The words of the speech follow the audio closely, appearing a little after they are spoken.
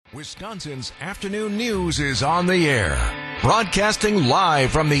Wisconsin's afternoon news is on the air. Broadcasting live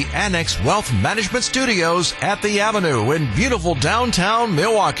from the Annex Wealth Management Studios at the Avenue in beautiful downtown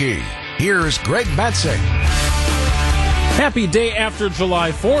Milwaukee. Here's Greg Matzik. Happy day after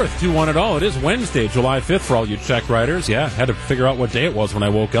July 4th to one and all. It is Wednesday, July 5th for all you check writers. Yeah, had to figure out what day it was when I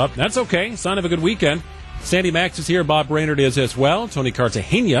woke up. That's okay. Sign of a good weekend. Sandy Max is here. Bob Brainerd is as well. Tony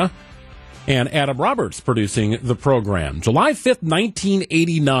Cartagena and Adam Roberts producing the program. July 5th,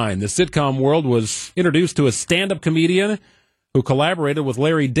 1989, the sitcom world was introduced to a stand-up comedian who collaborated with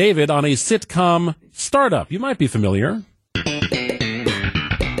Larry David on a sitcom startup. You might be familiar.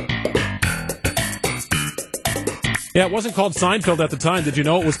 Yeah, it wasn't called Seinfeld at the time. Did you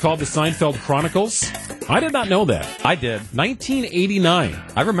know it was called the Seinfeld Chronicles? I did not know that. I did. 1989.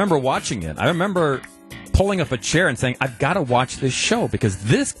 I remember watching it. I remember pulling up a chair and saying, I've got to watch this show because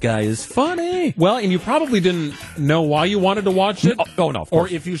this guy is funny. Well, and you probably didn't know why you wanted to watch it. Oh no, of or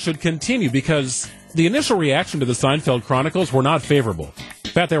course. if you should continue, because the initial reaction to the Seinfeld Chronicles were not favorable.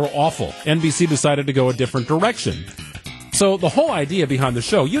 In fact, they were awful. NBC decided to go a different direction. So the whole idea behind the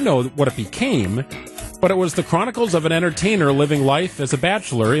show, you know what it became, but it was the chronicles of an entertainer living life as a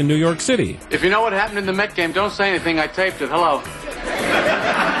bachelor in New York City. If you know what happened in the Met game, don't say anything. I taped it. Hello.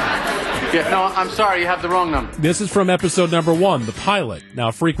 Yeah, no, I'm sorry. You have the wrong number. This is from episode number 1, the pilot.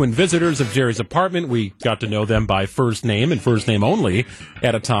 Now, frequent visitors of Jerry's apartment, we got to know them by first name and first name only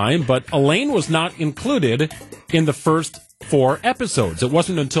at a time, but Elaine was not included in the first 4 episodes. It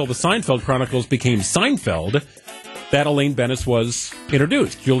wasn't until the Seinfeld Chronicles became Seinfeld that Elaine Bennis was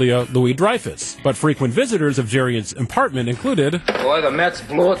introduced, Julia Louis-Dreyfus. But frequent visitors of Jerry's apartment included... Boy, the Mets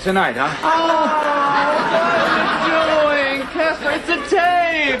blew it tonight, huh? Oh, what are you doing? Kessler, it's a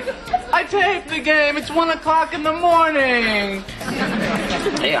tape. I taped the game. It's 1 o'clock in the morning.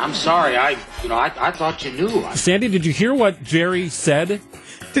 Hey, I'm sorry. I thought you knew. Sandy, did you hear what Jerry said?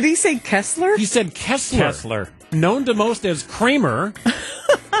 Did he say Kessler? He said Kessler. Kessler. Known to most as Kramer.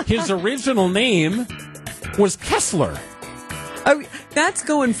 His original name was Kessler. Oh, that's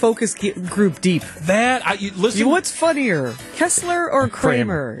going focus group deep. Listen. What's funnier, Kessler or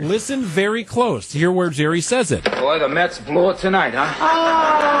Kramer? Listen very close to hear where Jerry says it. Boy, the Mets blew it tonight, huh?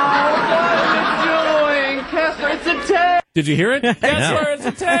 Oh, what are you doing? Kessler, it's a tape. Did you hear it? Kessler, it's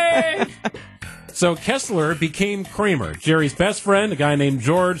a tape. So Kessler became Kramer, Jerry's best friend, a guy named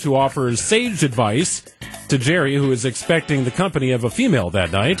George who offers sage advice to Jerry, who is expecting the company of a female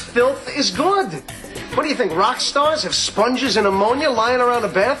that night. Filth is good. What do you think, rock stars have sponges and ammonia lying around the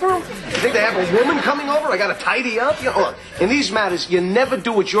bathroom? You think they have a woman coming over? I gotta tidy up? Look, in these matters, you never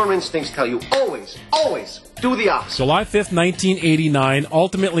do what your instincts tell you. Always, always do the opposite. July 5th, 1989,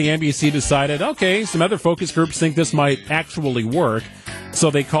 ultimately NBC decided, okay, some other focus groups think this might actually work,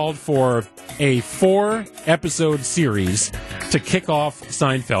 so they called for a 4-episode series to kick off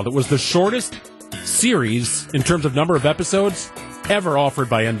Seinfeld. It was the shortest series in terms of number of episodes ever offered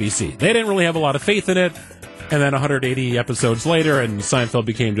by NBC. They didn't really have a lot of faith in it, and then 180 episodes later, and Seinfeld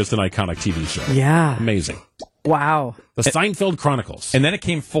became just an iconic TV show. Yeah. Amazing. Wow. The Seinfeld Chronicles. And then it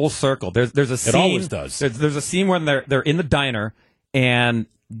came full circle. There's a scene. It always does. There's a scene when they're in the diner, and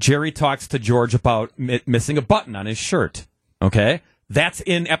Jerry talks to George about missing a button on his shirt. Okay? That's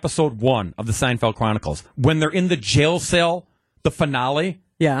in episode 1 of the Seinfeld Chronicles. When they're in the jail cell, the finale,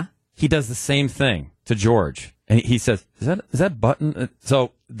 Yeah. he does the same thing to George. And he says, is that button?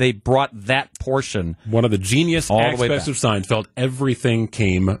 So they brought that portion. One of the genius aspects of Seinfeld, everything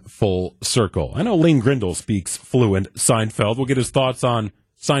came full circle. I know Lane Grindle speaks fluent Seinfeld. We'll get his thoughts on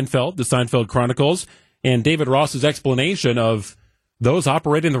Seinfeld, the Seinfeld Chronicles, and David Ross's explanation of those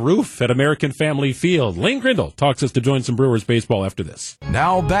operating the roof at American Family Field. Lane Grindle talks us to join some Brewers baseball after this.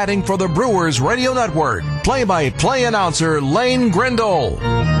 Now batting for the Brewers Radio Network, play-by-play announcer Lane Grindle.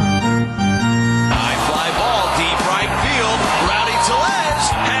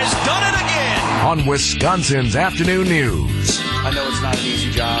 On Wisconsin's afternoon news. I know it's not an easy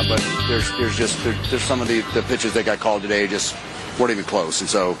job, but there's some of the pitches that got called today just weren't even close, and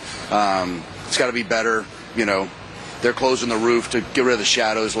so it's got to be better. You know, they're closing the roof to get rid of the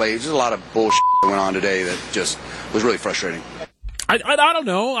shadows late. There's a lot of bullshit that went on today that just was really frustrating. I don't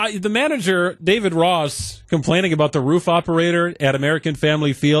know. The manager, David Ross, complaining about the roof operator at American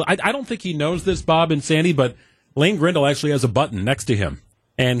Family Field. I don't think he knows this, Bob and Sandy, but Lane Grindle actually has a button next to him.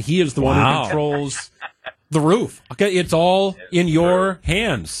 And he is the one who controls the roof. Okay, it's all in your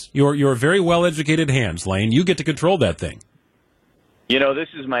hands. Your very well-educated hands, Lane. You get to control that thing. You know, this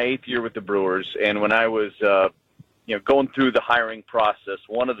is my 8th year with the Brewers, and when I was, going through the hiring process,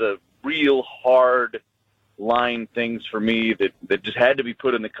 one of the real hard line things for me that just had to be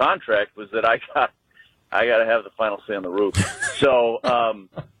put in the contract was that I got to have the final say on the roof. So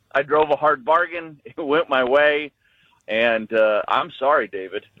I drove a hard bargain. It went my way. And I'm sorry,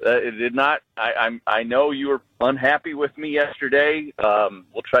 David. It did not. I know you were unhappy with me yesterday.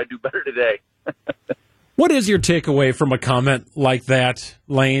 We'll try to do better today. What is your takeaway from a comment like that,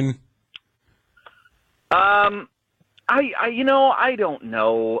 Lane? I don't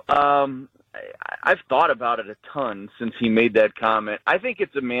know. I've thought about it a ton since he made that comment. I think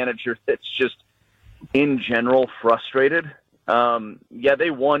it's a manager that's just, in general, frustrated. They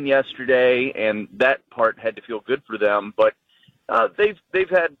won yesterday, and that part had to feel good for them. But they've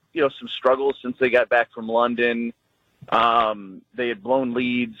had some struggles since they got back from London. They had blown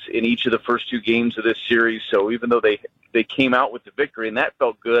leads in each of the first 2 games of this series. So even though they came out with the victory, and that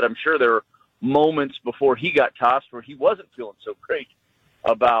felt good, I'm sure there were moments before he got tossed where he wasn't feeling so great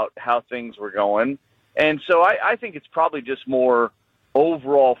about how things were going. And so I think it's probably just more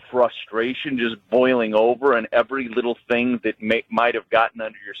overall frustration just boiling over, and every little thing that might have gotten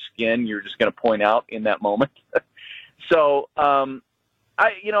under your skin, you're just going to point out in that moment. So,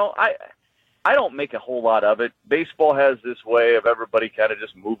 I don't make a whole lot of it. Baseball has this way of everybody kind of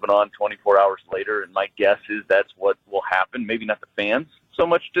just moving on 24 hours later, and my guess is that's what will happen. Maybe not the fans so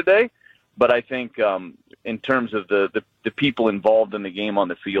much today, but I think in terms of the people involved in the game on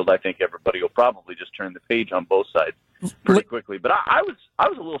the field, I think everybody will probably just turn the page on both sides pretty quickly. But I was a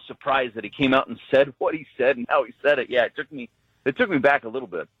little surprised that he came out and said what he said and how he said it. Yeah, it took me back a little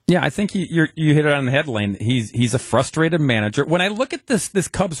bit. Yeah, I think you hit it on the head, Lane. He's a frustrated manager. When I look at this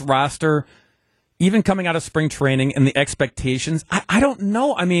Cubs roster, even coming out of spring training and the expectations, I don't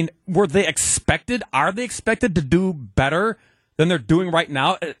know. I mean, were they expected? Are they expected to do better than they're doing right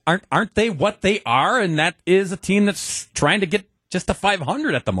now? Aren't they what they are? And that is a team that's trying to get just to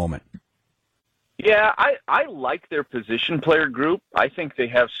 500 at the moment. Yeah, I like their position player group. I think they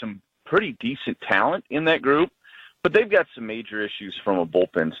have some pretty decent talent in that group, but they've got some major issues from a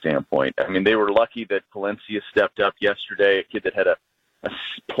bullpen standpoint. I mean, they were lucky that Palencia stepped up yesterday, a kid that had a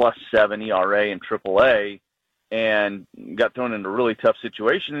 +7 ERA in AAA, and got thrown into a really tough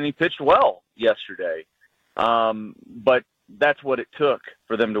situation, and he pitched well yesterday. But that's what it took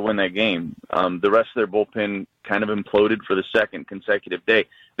for them to win that game. The rest of their bullpen kind of imploded for the second consecutive day.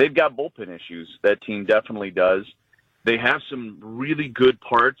 They've got bullpen issues. That team definitely does. They have some really good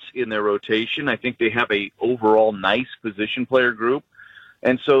parts in their rotation. I think they have a overall nice position player group.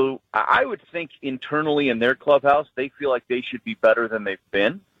 And so I would think internally in their clubhouse, they feel like they should be better than they've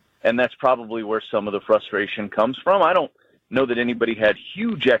been. And that's probably where some of the frustration comes from. I don't know that anybody had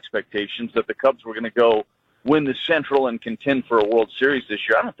huge expectations that the Cubs were going to go win the Central and contend for a World Series this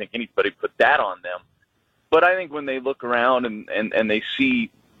year. I don't think anybody put that on them. But I think when they look around and they see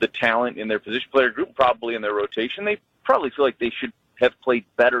the talent in their position player group, probably in their rotation, they probably feel like they should have played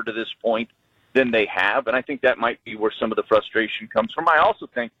better to this point than they have. And I think that might be where some of the frustration comes from. I also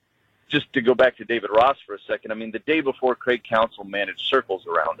think, just to go back to David Ross for a second, I mean, the day before Craig Counsell managed circles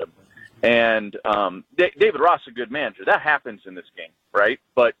around him. And David Ross is a good manager. That happens in this game, right?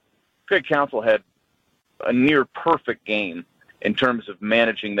 But Craig Counsell had a near perfect game in terms of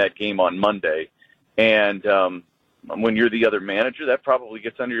managing that game on Monday. And when you're the other manager, that probably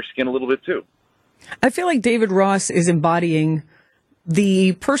gets under your skin a little bit too. I feel like David Ross is embodying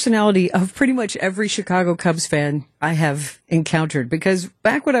the personality of pretty much every Chicago Cubs fan I have encountered. Because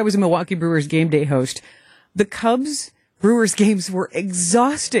back when I was a Milwaukee Brewers game day host, the Cubs Brewers games were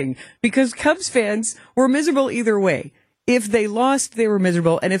exhausting because Cubs fans were miserable either way. If they lost, they were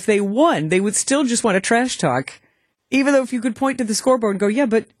miserable. And if they won, they would still just want to trash talk. Even though if you could point to the scoreboard and go, yeah,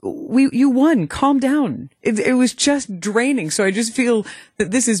 but you won, calm down. It was just draining. So I just feel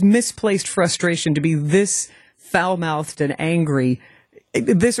that this is misplaced frustration to be this foul-mouthed and angry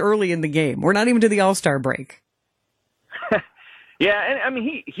this early in the game. We're not even to the All-Star break. Yeah, and I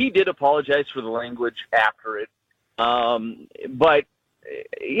mean, he did apologize for the language after it. But,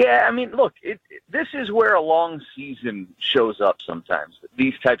 yeah, I mean, look, this is where a long season shows up sometimes,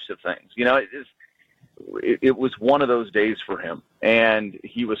 these types of things. You know, it was one of those days for him, and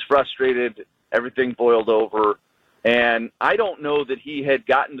he was frustrated. Everything boiled over, and I don't know that he had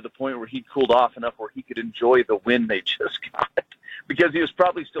gotten to the point where he cooled off enough where he could enjoy the win they just got, because he was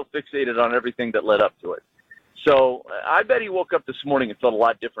probably still fixated on everything that led up to it. So I bet he woke up this morning and felt a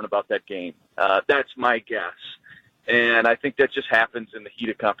lot different about that game. That's my guess, and I think that just happens in the heat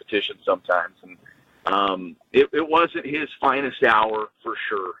of competition sometimes. And it wasn't his finest hour for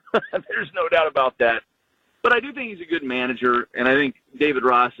sure. There's no doubt about that. But I do think he's a good manager, and I think David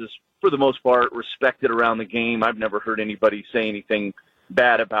Ross is, for the most part, respected around the game. I've never heard anybody say anything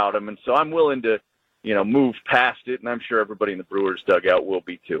bad about him, and so I'm willing to, move past it, and I'm sure everybody in the Brewers dugout will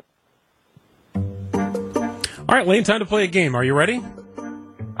be too. All right, Lane, time to play a game. Are you ready?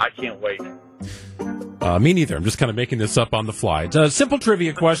 I can't wait. Me neither. I'm just kind of making this up on the fly. Simple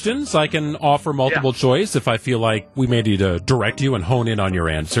trivia questions. I can offer multiple choice if I feel like we may need to direct you and hone in on your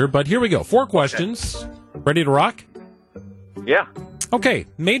answer. But here we go. 4 questions. Okay. Ready to rock? Yeah. Okay.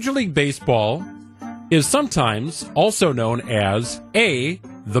 Major League Baseball is sometimes also known as A,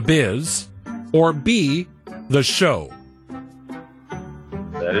 the biz, or B, the show.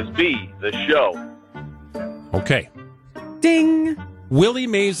 That is B, the show. Okay. Ding. Willie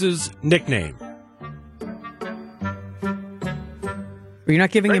Mays' nickname. You're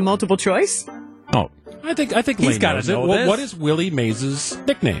not giving him multiple choice? Oh, I think He's Lane gotta knows it. know this. What is Willie Mays'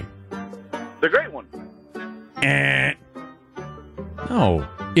 nickname? The great one. Oh,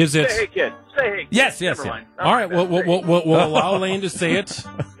 is it? Say hey, kid. Say hey, kid. Yes. Never mind. All right, we'll allow Lane to say it.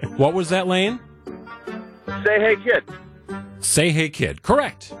 What was that, Lane? Say hey, kid. Say hey, kid.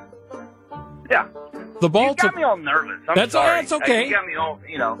 Correct. Yeah. The ball You got me all nervous. That's sorry. okay. You got me all,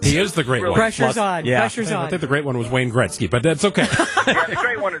 He is the great one. Pressure's on. Yeah. Pressure's I on. think the great one was Wayne Gretzky, but that's okay. Yeah, the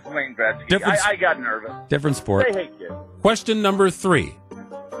great one is Wayne Gretzky. I got nervous. Different sport. Say hey, kid. Question number 3.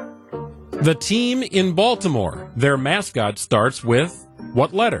 The team in Baltimore, their mascot starts with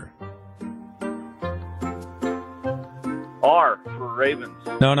what letter? R for Ravens.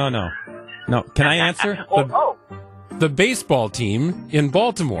 No. Can I answer? The baseball team in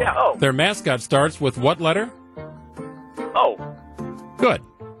Baltimore, their mascot starts with what letter? Oh. Good.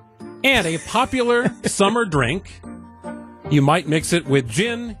 And a popular summer drink. You might mix it with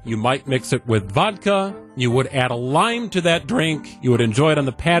gin. You might mix it with vodka. You would add a lime to that drink. You would enjoy it on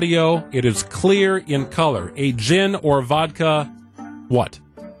the patio. It is clear in color. A gin or vodka, what?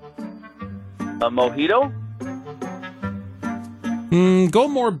 A mojito? Go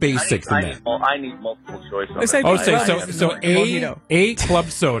more basic than that. I need multiple choice. A club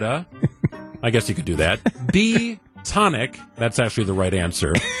soda. I guess you could do that. B, tonic. That's actually the right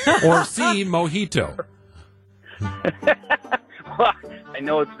answer. Or C, mojito. Well, I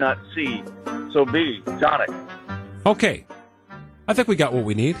know it's not C, so B, tonic. Okay. I think we got what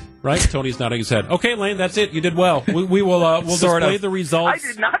we need, right? Tony's nodding his head. Okay, Lane, that's it. You did well. We will we'll display the results. I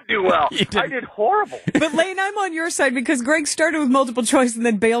did not do well. I did horrible. But Lane, I'm on your side because Greg started with multiple choice and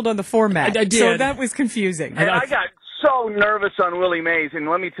then bailed on the format. I did. So that was confusing. And I got so nervous on Willie Mays, and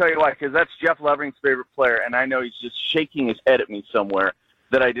let me tell you why, because that's Jeff Levering's favorite player, and I know he's just shaking his head at me somewhere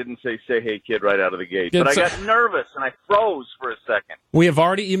that I didn't say hey, kid, right out of the gate. But I got nervous, and I froze for a second. We have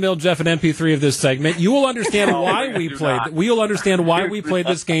already emailed Jeff an MP3 of this segment. You will understand why we played. We will understand why we played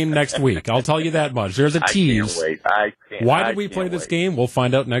this game next week. I'll tell you that much. There's a tease. I can't wait. Why did we play this game? We'll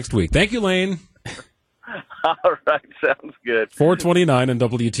find out next week. Thank you, Lane. All right, sounds good. 429 and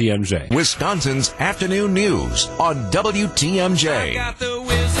WTMJ. Wisconsin's afternoon news on WTMJ. I got the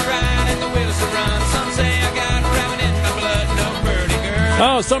wheels to ride and the wheels to run. Some say I got rabbit in my blood, no birdie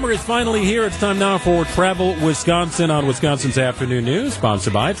girl. Oh, summer is finally here. It's time now for Travel Wisconsin on Wisconsin's afternoon news,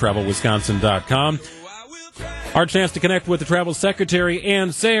 sponsored by TravelWisconsin.com. Our chance to connect with the Travel Secretary,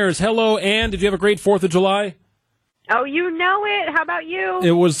 Ann Sayers. Hello, Ann. Did you have a great 4th of July? Oh, you know it. How about you?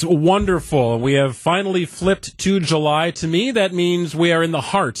 It was wonderful. We have finally flipped to July. To me, that means we are in the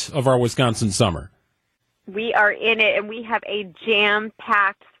heart of our Wisconsin summer. We are in it, and we have a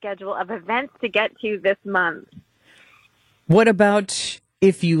jam-packed schedule of events to get to this month. What about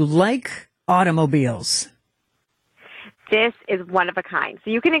if you like automobiles? This is one of a kind.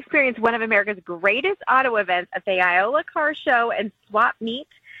 So you can experience one of America's greatest auto events at the Iola Car Show and Swap Meet.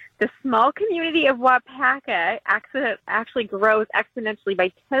 The small community of Waupaca actually grows exponentially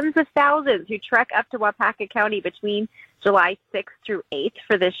by tens of thousands who trek up to Waupaca County between July 6th through 8th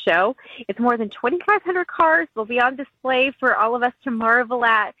for this show. It's more than 2,500 cars. They'll be on display for all of us to marvel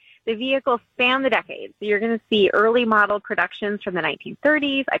at. The vehicles span the decades. So you're going to see early model productions from the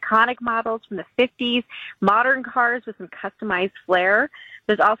 1930s, iconic models from the 50s, modern cars with some customized flair.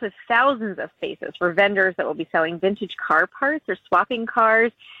 There's also thousands of spaces for vendors that will be selling vintage car parts or swapping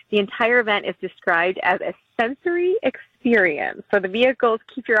cars. The entire event is described as a sensory experience. So the vehicles,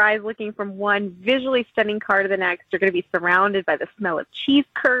 keep your eyes looking from one visually stunning car to the next. You're going to be surrounded by the smell of cheese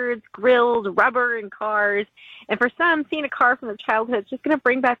curds, grills, rubber, and cars. And for some, seeing a car from their childhood is just going to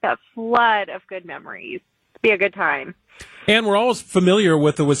bring back that flood of good memories. It'll be a good time. And we're always familiar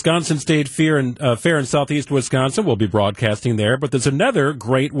with the Wisconsin State Fair in southeast Wisconsin. We'll be broadcasting there. But there's another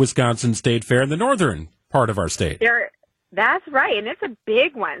great Wisconsin State Fair in the northern part of our state. That's right, and it's a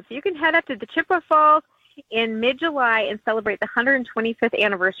big one. So you can head up to the Chippewa Falls in mid-July and celebrate the 125th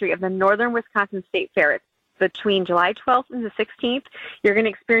anniversary of the Northern Wisconsin State Fair. It's between July 12th and the 16th. You're going to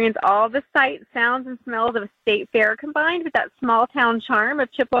experience all the sights, sounds, and smells of a state fair combined with that small-town charm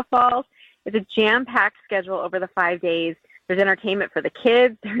of Chippewa Falls. It's a jam-packed schedule over the 5 days. There's entertainment for the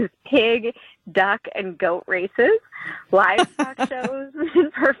kids. There's pig, duck, and goat races, livestock shows,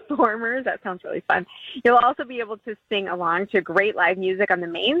 and performers. That sounds really fun. You'll also be able to sing along to great live music on the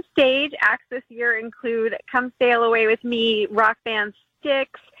main stage. Acts this year include Come Sail Away With Me, rock band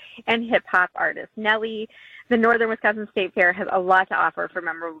Styx, and hip-hop artist Nelly. The Northern Wisconsin State Fair has a lot to offer for a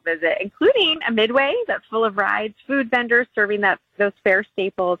memorable visit, including a midway that's full of rides, food vendors serving those fair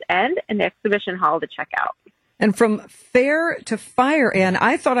staples, and an exhibition hall to check out. And from fair to fire, Ann,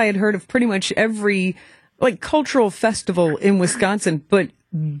 I thought I had heard of pretty much every cultural festival in Wisconsin, but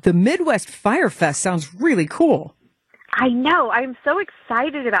the Midwest Fire Fest sounds really cool. I know. I'm so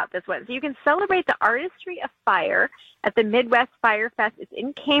excited about this one. So you can celebrate the artistry of fire at the Midwest Fire Fest. It's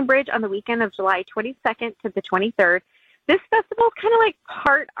in Cambridge on the weekend of July 22nd to the 23rd. This festival is kind of like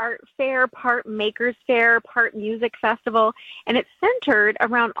part art fair, part makers fair, part music festival, and it's centered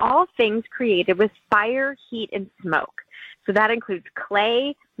around all things created with fire, heat, and smoke. So that includes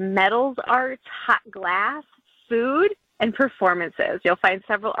clay, metals arts, hot glass, food, and performances. You'll find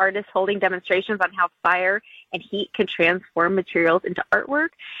several artists holding demonstrations on how fire and heat can transform materials into artwork.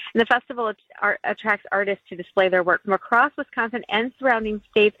 And the festival attracts artists to display their work from across Wisconsin and surrounding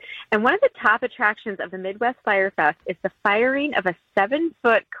states. And one of the top attractions of the Midwest Fire Fest is the firing of a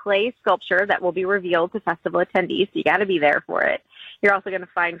 7-foot clay sculpture that will be revealed to festival attendees. So you got to be there for it. You're also going to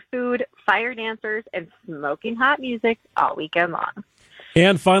find food, fire dancers, and smoking hot music all weekend long.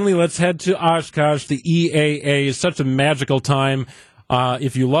 And finally, let's head to Oshkosh. The EAA is such a magical time.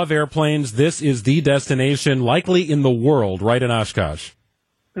 If you love airplanes, this is the destination likely in the world, right in Oshkosh.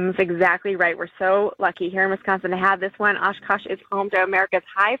 That's exactly right. We're so lucky here in Wisconsin to have this one. Oshkosh is home to America's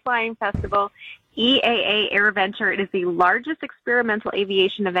high-flying festival, EAA AirVenture. It is the largest experimental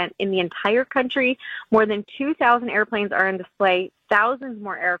aviation event in the entire country. More than 2,000 airplanes are on display. Thousands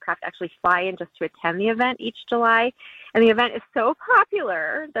more aircraft actually fly in just to attend the event each July. And the event is so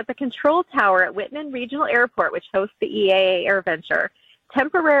popular that the control tower at Whitman Regional Airport, which hosts the EAA AirVenture,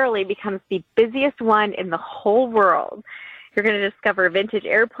 temporarily becomes the busiest one in the whole world. You're going to discover vintage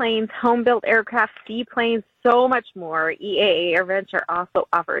airplanes, home-built aircraft, seaplanes, so much more. EAA AirVenture also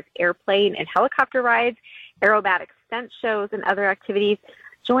offers airplane and helicopter rides, aerobatic stunt shows, and other activities.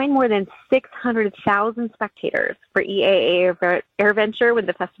 Join more than 600,000 spectators for EAA AirVenture when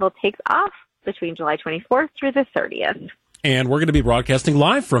the festival takes off between July 24th through the 30th. And we're going to be broadcasting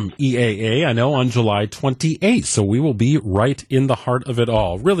live from EAA, I know, on July 28th. So we will be right in the heart of it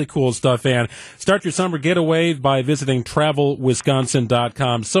all. Really cool stuff, and start your summer getaway by visiting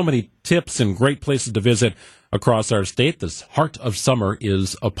travelwisconsin.com. So many tips and great places to visit across our state. This heart of summer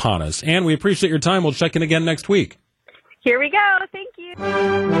is upon us. And we appreciate your time. We'll check in again next week. Here we go. Thank you.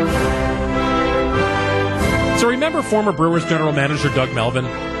 So remember former Brewers general manager Doug Melvin?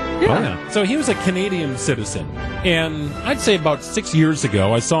 Yeah. Oh, yeah. So he was a Canadian citizen, and I'd say about 6 years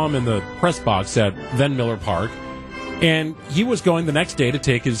ago, I saw him in the press box at Van Miller Park, and he was going the next day to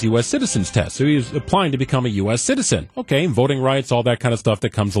take his U.S. citizen's test. So he was applying to become a U.S. citizen. Okay, voting rights, all that kind of stuff that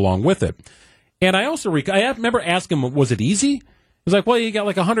comes along with it. And I also I remember asking him, was it easy? He was like, well, you got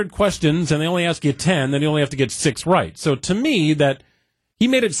like 100 questions, and they only ask you 10, then you only have to get 6 right. So to me, that he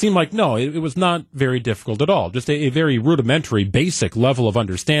made it seem like, no, it was not very difficult at all. Just a very rudimentary, basic level of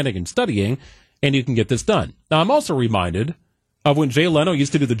understanding and studying, and you can get this done. Now, I'm also reminded of when Jay Leno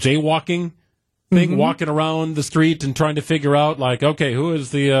used to do the jaywalking thing, walking around the street and trying to figure out, like, okay, who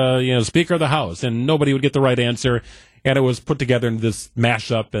is the Speaker of the House? And nobody would get the right answer, and it was put together in this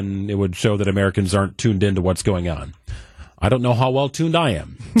mashup, and it would show that Americans aren't tuned into what's going on. I don't know how well tuned I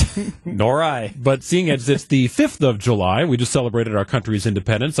am. Nor I. But seeing as it's the 5th of July, we just celebrated our country's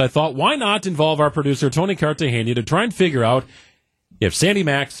independence, I thought, why not involve our producer, Tony Cartagena, to try and figure out if Sandy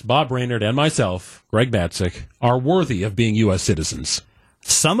Max, Bob Raynard, and myself, Greg Matzik, are worthy of being U.S. citizens.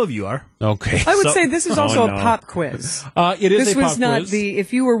 Some of you are. Okay. I would say this is also a pop quiz. It is this a pop was not quiz.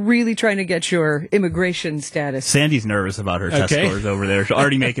 if you were really trying to get your immigration status. Sandy's nervous about her test scores over there. She's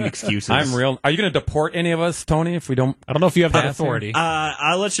already making excuses. I'm real. Are you going to deport any of us, Tony, if we don't? I don't know if you have that authority.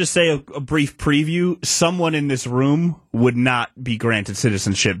 Let's just say a brief preview. Someone in this room would not be granted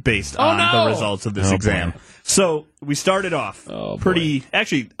citizenship based on the results of this exam. Boy. So we started off pretty.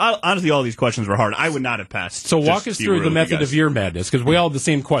 Actually, honestly, all these questions were hard. I would not have passed. So walk us through the method of your madness, because we all have the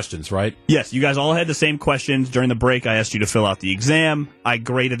same questions, right? Yes, you guys all had the same questions. During the break, I asked you to fill out the exam. I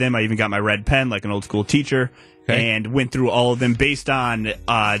graded them. I even got my red pen like an old school teacher. And went through all of them based on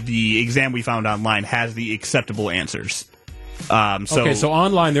the exam we found online has the acceptable answers. So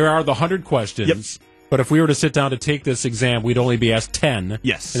online there are the 100 questions. Yep. But if we were to sit down to take this exam, we'd only be asked 10.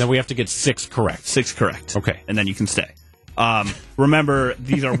 Yes. And then we have to get 6 correct. 6 correct. Okay. And then you can stay. Remember,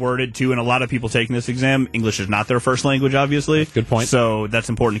 these are worded too, and a lot of people taking this exam, English is not their first language, obviously. Good point. So that's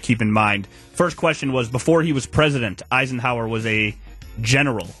important to keep in mind. First question was, before he was president, Eisenhower was a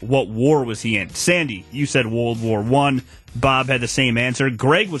general. What war was he in? Sandy, you said World War I. Bob had the same answer.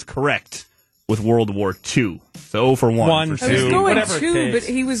 Greg was correct with World War II. So 0 for 1. One, for two. I was going whatever it 2, but takes.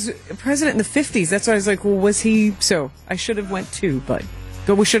 he was president in the 50s. That's why I was like, well, was he? So I should have went 2, but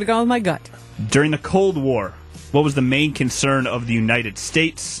we should have gone with my gut. During the Cold War, what was the main concern of the United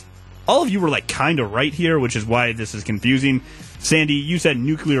States? All of you were like kind of right here, which is why this is confusing. Sandy, you said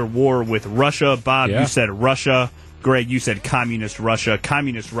nuclear war with Russia. Bob, you said Russia. Greg, you said communist Russia.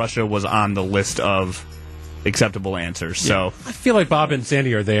 Communist Russia was on the list of acceptable answers. So I feel like Bob and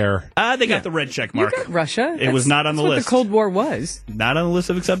Sandy are there. They got the red check You mark. got Russia. It was not on the That's list. what the Cold War was. Not on the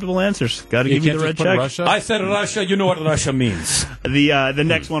list of acceptable answers. Got to give you can't the red just put check. Russia? I said Russia. You know what Russia means. The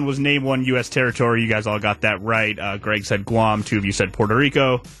next one was name one U.S. territory. You guys all got that right. Greg said Guam. 2 of you said Puerto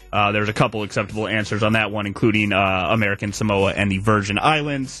Rico. There's a couple acceptable answers on that one, including American Samoa and the Virgin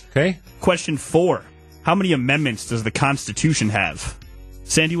Islands. Okay. Question 4. How many amendments does the Constitution have?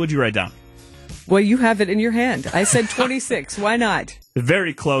 Sandy, what'd you write down? Well, you have it in your hand. I said 26. Why not?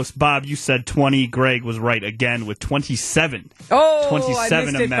 Very close. Bob, you said 20. Greg was right again with 27. Oh, 27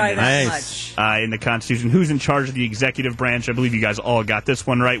 I missed it by that amendments much. in the Constitution. Who's in charge of the executive branch? I believe you guys all got this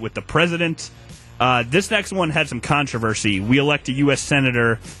one right with the president. This next one had some controversy. We elect a U.S.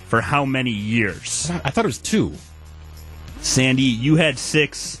 senator for how many years? I thought it was 2. Sandy, you had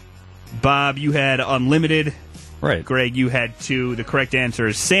 6. Bob, you had unlimited. Right. Greg, you had 2. The correct answer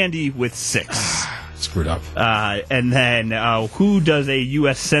is Sandy with 6. Screwed up. And then who does a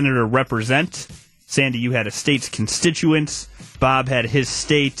U.S. senator represent? Sandy, you had a state's constituents. Bob had his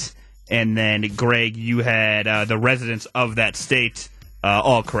state. And then, Greg, you had the residents of that state.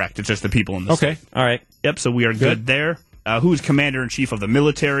 All correct. It's just the people in the state. All right. Yep, so we are good there. Who's commander-in-chief of the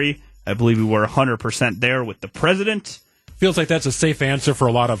military? I believe we were 100% there with the president. Feels like that's a safe answer for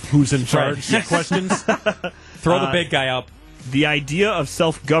a lot of who's in charge questions. Throw the big guy up. The idea of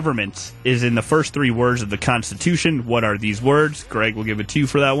self-government is in the first 3 words of the Constitution. What are these words? Greg will give it to you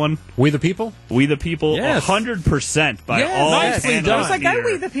for that one. We the people? We the people, Yes. 100% by Yes. all Nicely panelists done. I was like, here.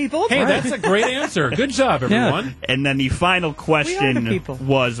 we the people. Hey, that's a great answer. Good job, everyone. And then the final We are question the people.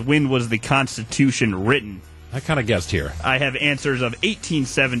 was, when was the Constitution written? I kind of guessed here. I have answers of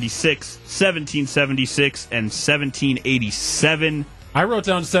 1876, 1776, and 1787. I wrote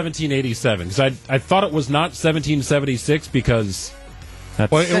down 1787 because I thought it was not 1776 because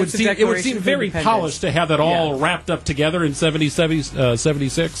it would That's the seem Declaration of very Independence. polished to have that all wrapped up together in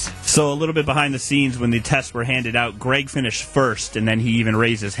 76. So a little bit behind the scenes, when the tests were handed out, Greg finished first, and then he even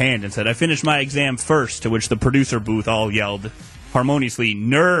raised his hand and said, I finished my exam first, to which the producer booth all yelled harmoniously,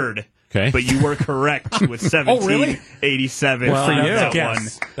 nerd. Okay. But you were correct with 1787 Well, for that's that a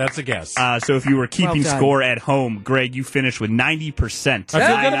guess. one. That's a guess. So if you were keeping Well done. score at home, Greg, you finished with 90%. I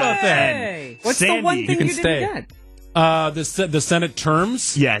feel good about that. Hey, what's Sandy, the one thing you can you stay. didn't get? The Senate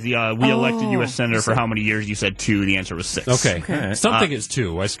terms? Yeah, we elected U.S. Senator for how many years? You said 2. The answer was 6. Okay. Something is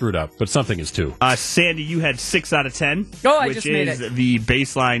 2. I screwed up, but something is 2. Sandy, you had 6 out of 10. Oh, I which just made is it. the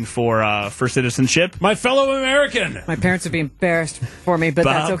baseline for citizenship. My fellow American. My parents would be embarrassed for me, but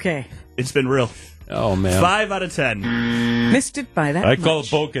Bob? that's okay. It's been real. Oh, man. 5 out of 10. Missed it by that I call much.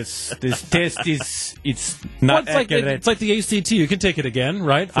 it bogus. This test it's Well, not accurate. it's like the ACT. You can take it again,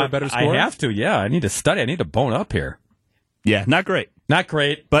 right? For a better score? I have to, yeah. I need to study. I need to bone up here. Yeah, not great. Not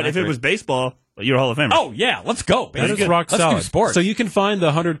great. But not if it great. was baseball, you're a Hall of Famer. Oh, yeah. Let's go. That baby. is rock Let's solid. do sports. So you can find the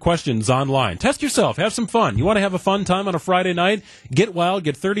 100 questions online. Test yourself. Have some fun. You want to have a fun time on a Friday night? Get wild.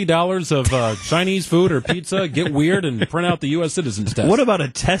 Get $30 of Chinese food or pizza. Get weird and print out the U.S. Citizens test. What about a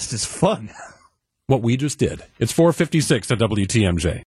test is fun? What we just did. It's 4:56 at WTMJ.